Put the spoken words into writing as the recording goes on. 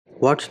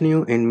What's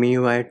new in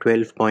MIUI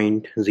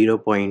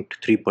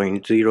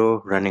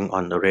 12.0.3.0 running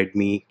on the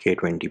Redmi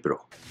K20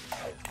 Pro?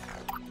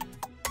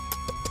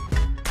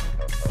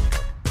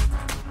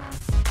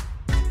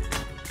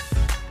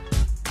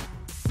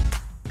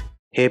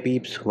 Hey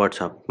peeps,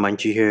 what's up?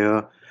 Munchie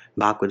here,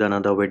 back with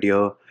another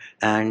video,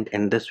 and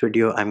in this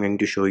video I'm going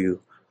to show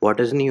you what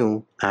is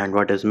new and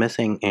what is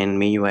missing in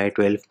MIUI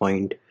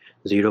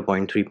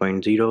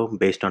 12.0.3.0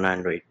 based on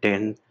Android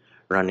 10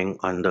 running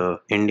on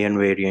the Indian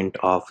variant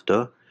of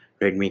the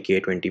Redmi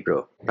K20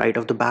 Pro. Right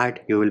off the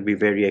bat, you will be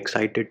very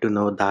excited to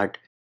know that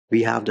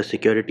we have the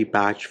security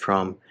patch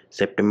from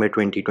September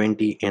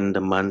 2020 in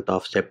the month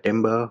of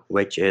September,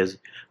 which is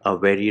a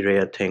very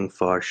rare thing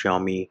for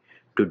Xiaomi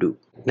to do.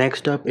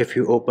 Next up, if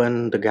you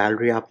open the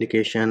gallery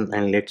application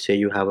and let's say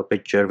you have a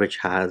picture which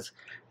has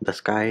the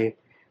sky,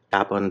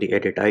 tap on the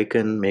edit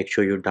icon, make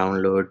sure you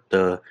download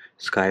the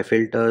sky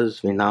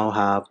filters. We now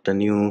have the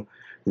new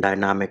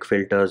dynamic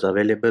filters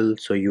available.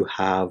 So you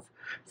have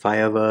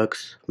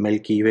fireworks,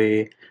 Milky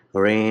Way,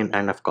 rain,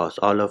 and of course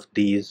all of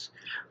these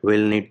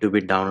will need to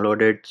be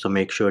downloaded. So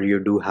make sure you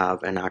do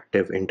have an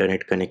active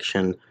internet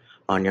connection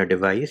on your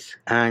device.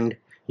 And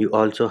you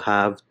also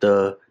have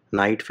the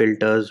night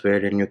filters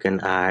wherein you can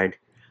add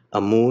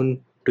a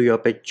moon to your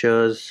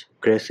pictures,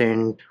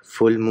 crescent,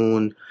 full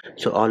moon.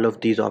 So all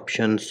of these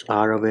options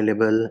are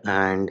available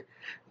and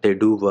they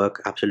do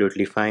work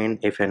absolutely fine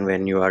if and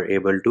when you are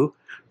able to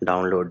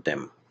download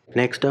them.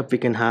 Next up, we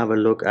can have a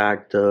look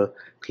at the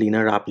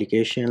cleaner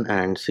application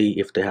and see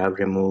if they have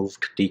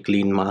removed the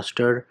clean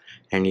master.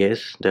 And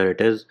yes, there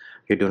it is.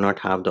 You do not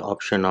have the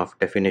option of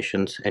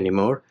definitions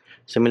anymore.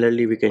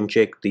 Similarly, we can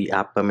check the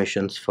app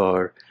permissions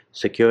for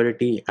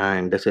security,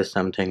 and this is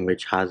something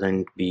which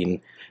hasn't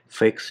been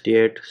fixed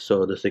yet.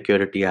 So the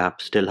security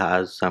app still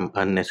has some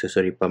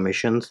unnecessary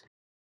permissions,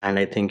 and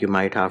I think you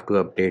might have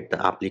to update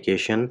the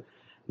application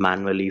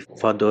manually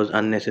for those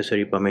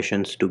unnecessary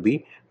permissions to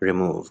be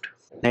removed.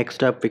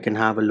 Next up, we can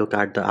have a look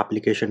at the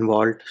application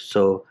vault.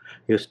 So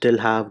you still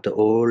have the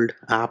old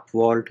app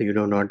vault, you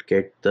do not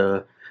get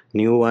the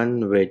new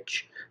one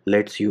which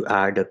lets you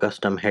add a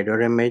custom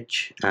header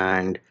image,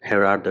 and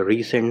here are the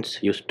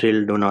recents. You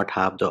still do not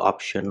have the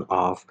option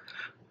of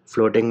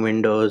floating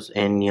windows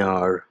in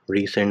your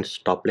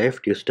recents top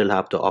left. You still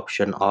have the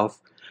option of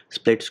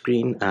split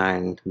screen,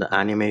 and the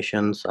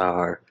animations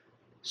are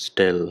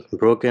still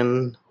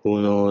broken.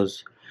 Who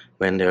knows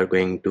when they're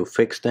going to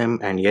fix them.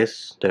 And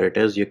yes, there it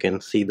is. You can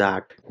see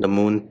that the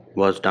moon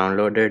was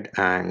downloaded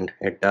and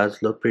it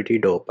does look pretty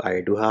dope.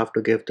 I do have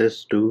to give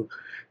this to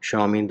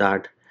Xiaomi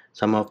that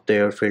some of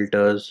their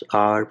filters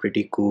are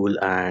pretty cool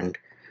and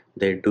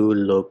they do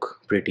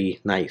look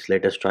pretty nice.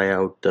 Let us try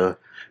out the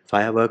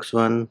fireworks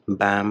one.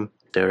 Bam,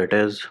 there it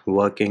is,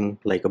 working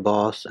like a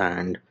boss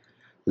and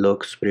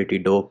looks pretty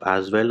dope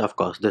as well. Of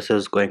course, this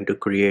is going to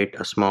create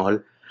a small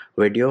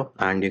video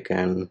and you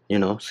can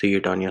see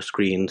it on your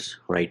screens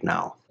right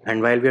now.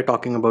 And while we are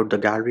talking about the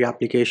gallery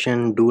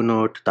application, do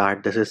note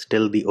that this is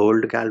still the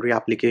old gallery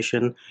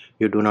application.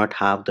 You do not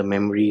have the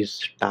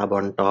memories tab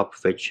on top,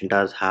 which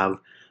does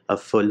have a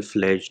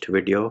full-fledged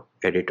video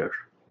editor.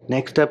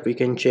 Next up, we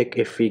can check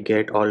if we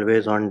get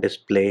always on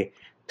display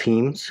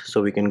themes.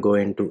 So we can go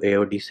into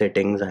AOD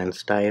settings and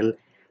style,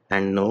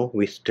 and no,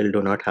 we still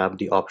do not have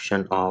the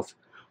option of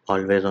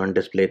always on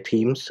display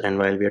themes. And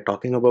while we are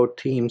talking about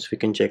themes, we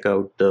can check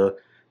out the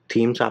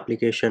themes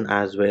application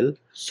as well.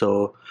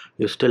 So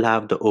you still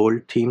have the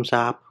old themes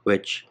app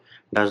which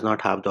does not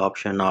have the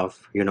option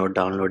of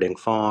downloading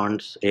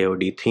fonts,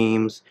 AOD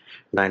themes,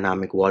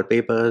 dynamic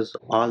wallpapers.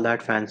 All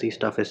that fancy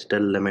stuff is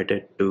still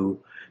limited to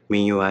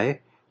MIUI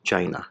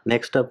China.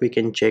 Next up, we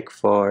can check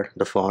for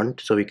the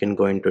font. So we can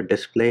go into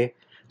display,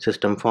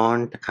 system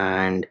font,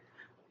 and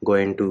go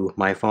into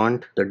my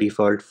font. The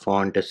default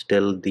font is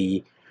still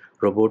the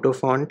Roboto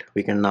font.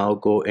 We can now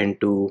go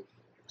into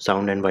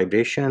sound and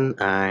vibration,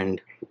 and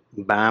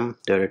bam,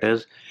 there it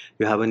is.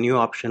 You have a new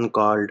option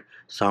called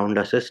sound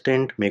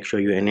assistant. Make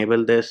sure you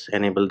enable this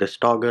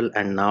toggle,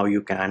 and now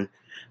you can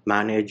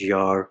manage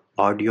your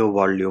audio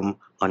volume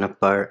on a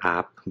per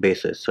app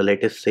basis. So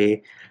let us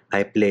say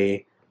I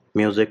play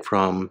music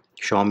from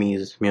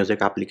Xiaomi's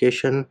music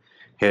application.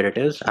 Here it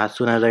is. As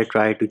soon as I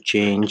try to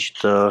change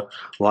the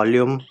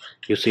volume,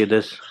 you see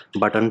this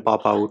button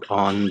pop out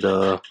on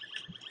the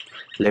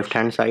left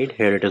hand side.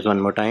 Here it is one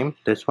more time,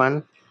 this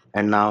one.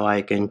 And now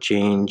I can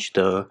change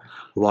the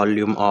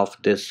volume of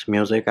this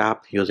music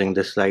app using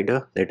this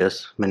slider. Let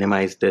us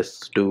minimize this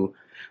to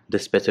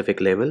this specific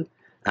level,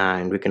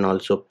 and we can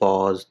also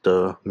pause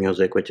the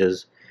music which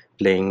is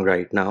playing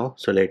right now.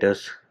 So let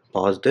us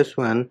pause this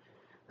one,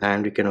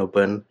 and we can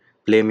open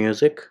play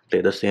music,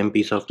 play the same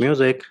piece of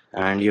music,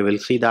 and you will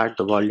see that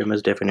the volume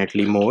is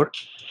definitely more.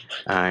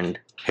 And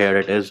here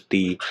it is,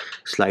 the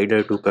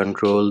slider to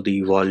control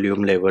the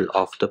volume level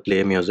of the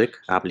play music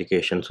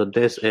application. So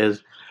this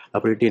is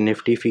a pretty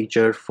nifty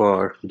feature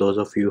for those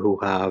of you who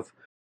have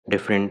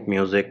different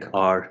music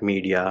or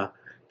media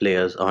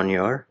players on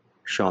your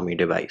Xiaomi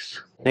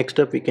device. Next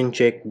up, we can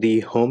check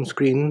the home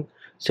screen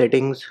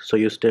settings. So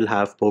you still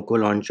have Poco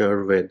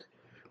Launcher with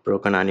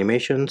broken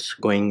animations.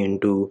 Going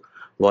into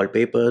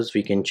wallpapers,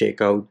 we can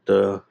check out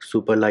the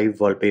super live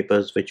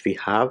wallpapers which we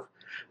have.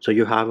 So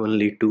you have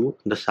only two.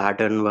 The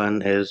Saturn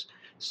one is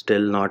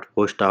still not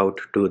pushed out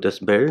to this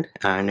build,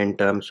 and in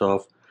terms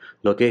of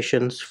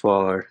locations,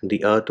 for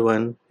the Earth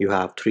one you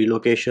have three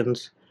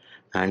locations,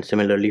 and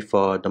similarly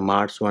for the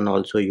Mars one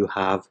also you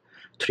have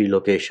three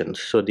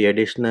locations. So the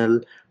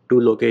additional two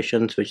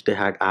locations which they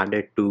had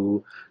added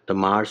to the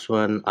Mars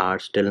one are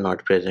still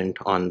not present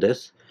on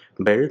this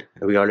build.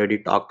 We already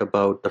talked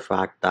about the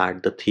fact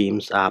that the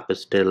themes app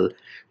is still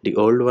the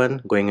old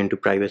one. Going into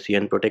privacy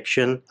and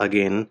protection,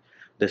 again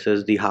this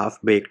is the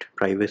half-baked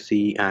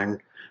privacy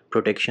and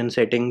protection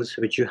settings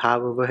which you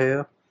have over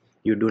here.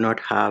 You do not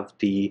have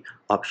the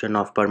option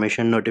of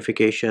permission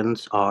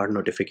notifications or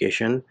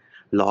notification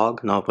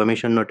log. Now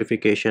permission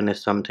notification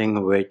is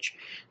something which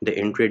they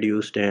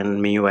introduced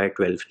in MIUI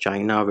 12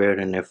 China,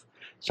 wherein if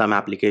some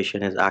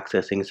application is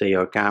accessing say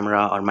your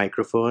camera or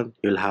microphone,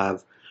 you'll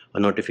have a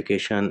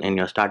notification in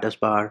your status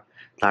bar.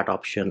 That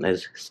option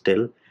is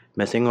still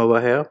missing over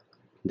here.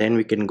 Then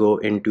we can go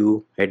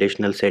into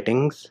additional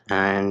settings,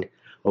 and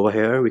over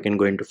here we can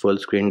go into full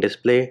screen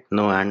display,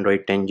 no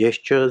Android 10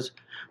 gestures,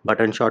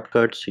 button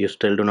shortcuts. You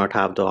still do not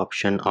have the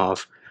option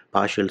of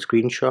partial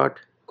screenshot.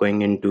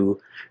 Going into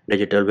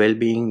digital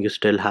well-being, you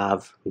still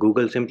have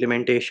Google's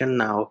implementation.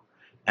 Now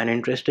an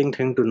interesting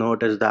thing to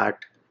note is that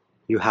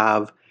you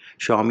have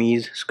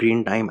Xiaomi's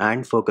screen time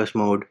and focus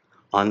mode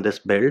on this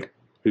build.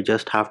 You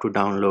just have to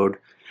download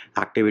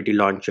activity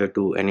launcher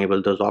to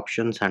enable those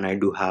options, and I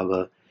do have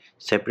a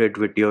separate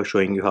video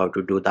showing you how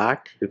to do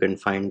that. You can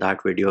find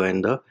that video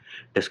in the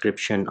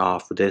description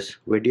of this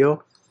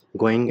video.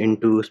 Going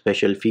into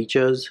special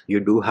features, you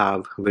do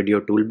have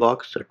video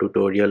toolbox, a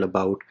tutorial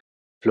about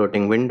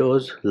floating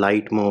windows.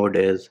 Light mode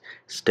is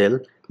still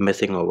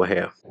missing over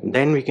here.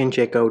 Then we can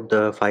check out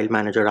the file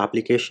manager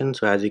application.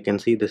 So as you can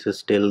see, this is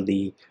still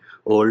the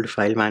old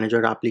file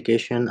manager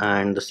application,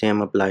 and the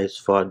same applies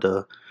for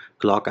the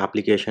clock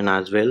application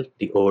as well.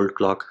 The old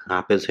clock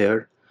app is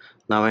here.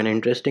 Now an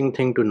interesting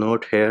thing to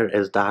note here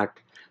is that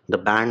the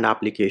banned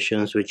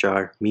applications, which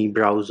are Mi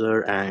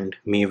browser and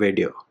Mi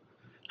video,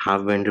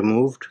 have been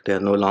removed. They are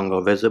no longer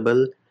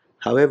visible.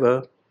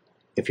 However,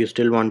 if you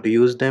still want to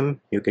use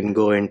them, you can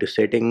go into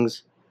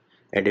settings,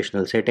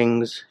 additional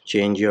settings,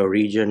 change your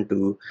region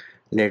to,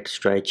 let's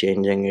try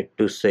changing it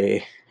to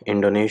say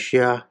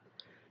Indonesia.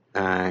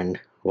 And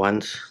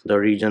once the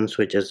region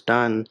switch is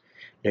done,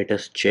 let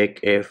us check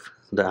if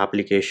the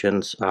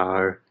applications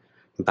are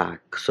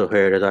back. So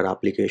here is our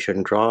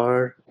application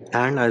drawer,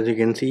 and as you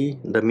can see,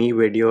 the Mi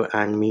video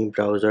and Mi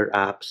browser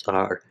apps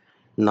are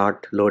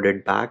not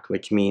loaded back,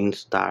 which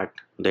means that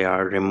they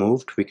are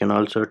removed. We can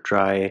also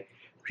try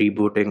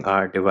rebooting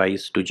our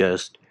device to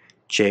just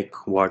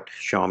check what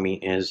Xiaomi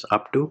is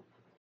up to.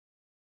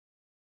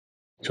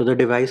 So the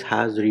device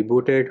has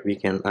rebooted. We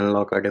can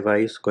unlock our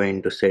device, go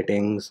into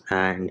settings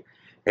and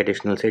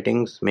additional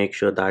settings, make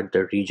sure that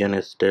the region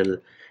is still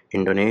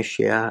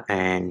Indonesia,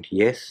 and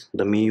yes,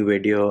 the Mi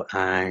video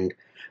and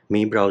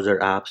Mi browser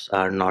apps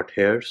are not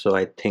here, so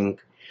I think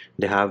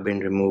they have been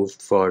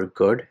removed for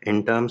good.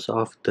 In terms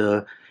of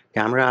the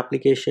camera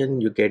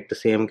application, you get the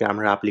same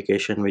camera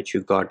application which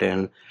you got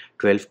in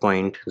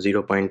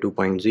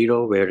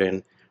 12.0.2.0,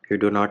 wherein you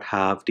do not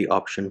have the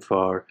option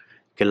for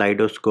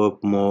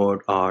kaleidoscope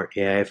mode or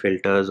AI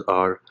filters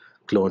or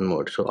clone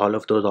mode. So all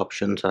of those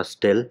options are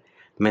still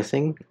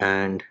missing,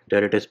 and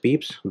there it is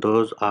peeps.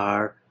 Those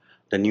are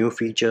the new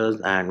features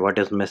and what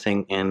is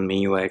missing in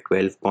MIUI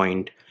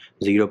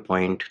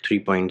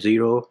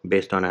 12.0.3.0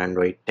 based on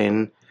Android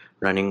 10,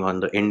 running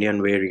on the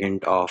Indian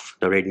variant of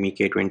the Redmi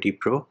K20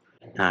 Pro.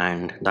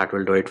 And that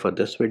will do it for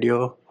this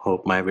video.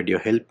 Hope my video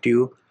helped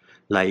you.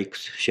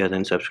 Likes, shares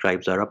and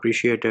subscribes are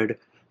appreciated.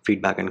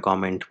 Feedback and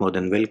comment more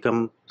than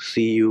welcome.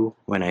 See you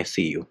when I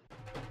see you.